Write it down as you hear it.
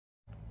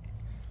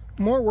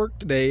more work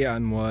today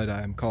on what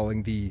I'm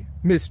calling the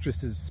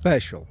Mistress's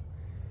Special.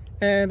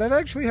 And I've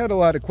actually had a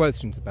lot of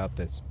questions about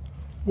this.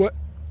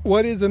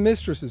 What is a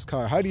mistress's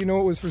car? How do you know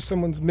it was for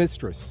someone's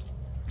mistress?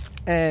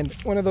 And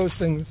one of those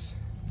things,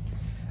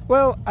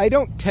 well, I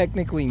don't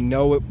technically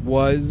know it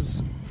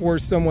was for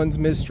someone's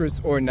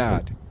mistress or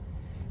not.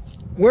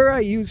 Where I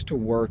used to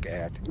work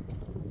at,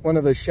 one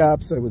of the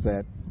shops I was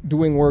at,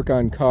 doing work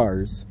on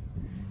cars,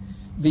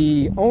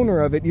 the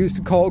owner of it used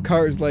to call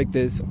cars like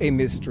this a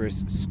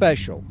Mistress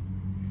Special,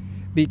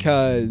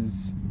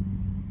 because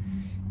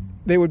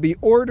they would be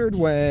ordered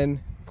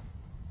when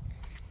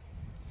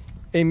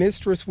a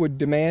mistress would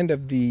demand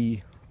of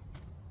the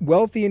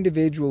wealthy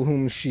individual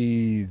whom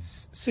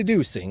she's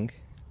seducing,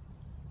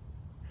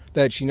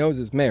 that she knows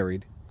is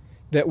married,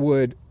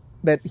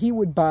 that he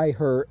would buy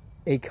her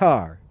a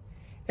car,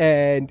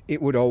 and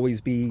it would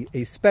always be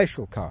a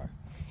special car.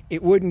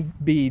 It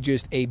wouldn't be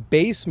just a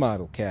base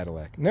model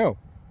Cadillac. No,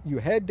 you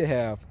had to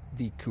have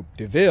the Coupe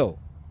de Ville.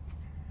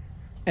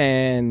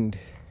 And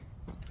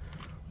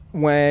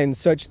when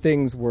such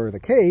things were the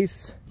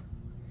case,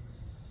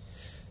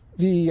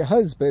 the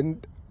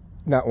husband,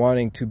 not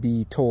wanting to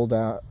be told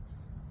out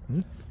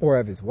or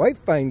have his wife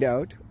find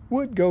out,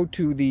 would go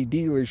to the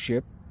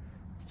dealership,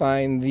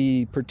 find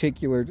the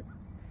particular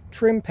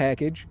trim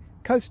package,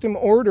 custom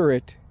order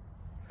it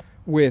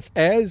with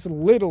as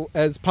little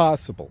as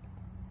possible.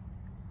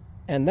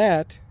 And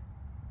that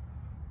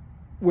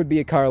would be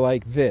a car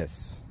like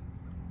this.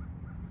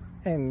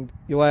 And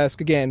you'll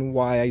ask again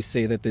why I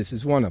say that this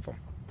is one of them.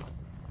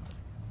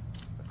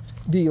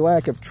 The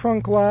lack of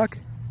trunk lock,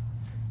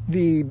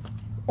 the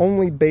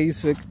only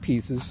basic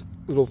pieces,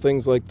 little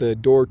things like the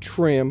door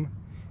trim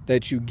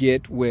that you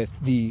get with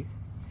the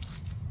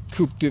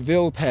Coupe de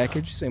Ville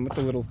package, same with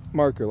the little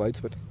marker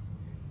lights, but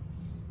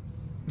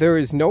there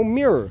is no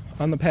mirror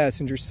on the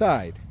passenger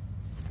side.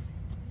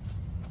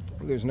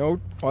 There's no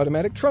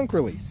automatic trunk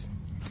release.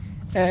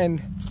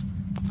 And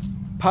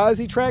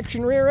Posi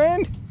traction rear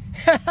end?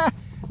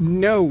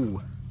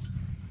 No.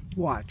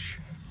 Watch.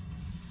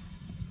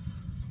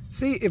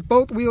 See, if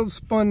both wheels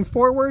spun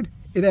forward,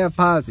 it'd have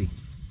Posi.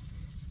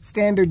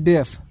 Standard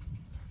diff.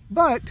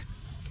 But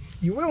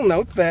you will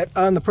note that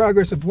on the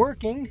progress of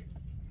working,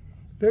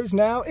 there's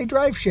now a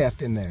drive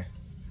shaft in there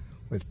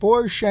with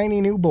 4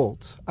 shiny new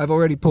bolts. I've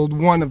already pulled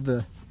one of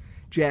the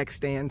jack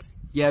stands.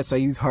 Yes, I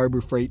use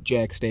Harbor Freight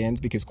jack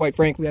stands because, quite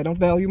frankly, I don't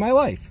value my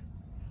life.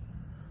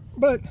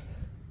 But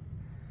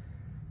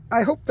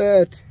I hope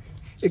that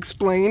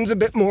explains a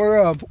bit more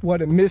of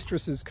what a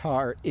mistress's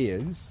car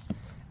is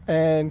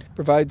and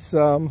provides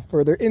some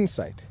further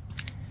insight.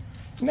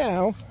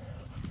 Now,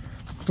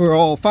 for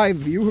all 5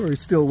 of you who are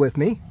still with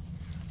me,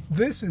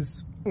 this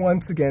is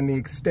once again the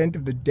extent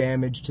of the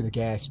damage to the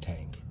gas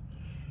tank.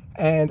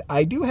 And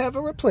I do have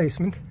a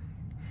replacement.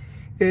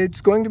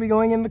 It's going to be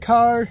going in the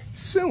car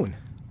soon.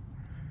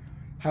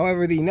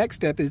 However, the next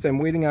step is I'm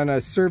waiting on a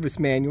service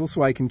manual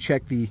so I can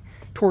check the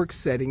torque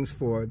settings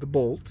for the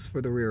bolts for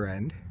the rear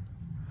end.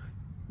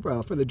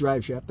 Well, for the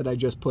drive shaft that I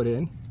just put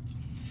in.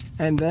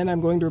 And then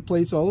I'm going to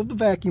replace all of the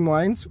vacuum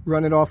lines,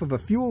 run it off of a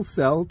fuel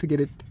cell to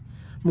get it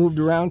moved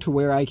around to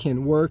where I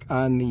can work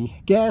on the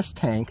gas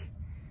tank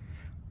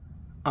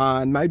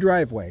on my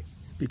driveway,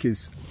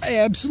 because I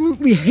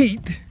absolutely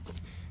hate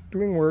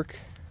doing work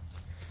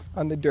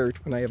on the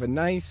dirt when I have a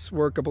nice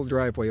workable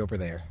driveway over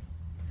there.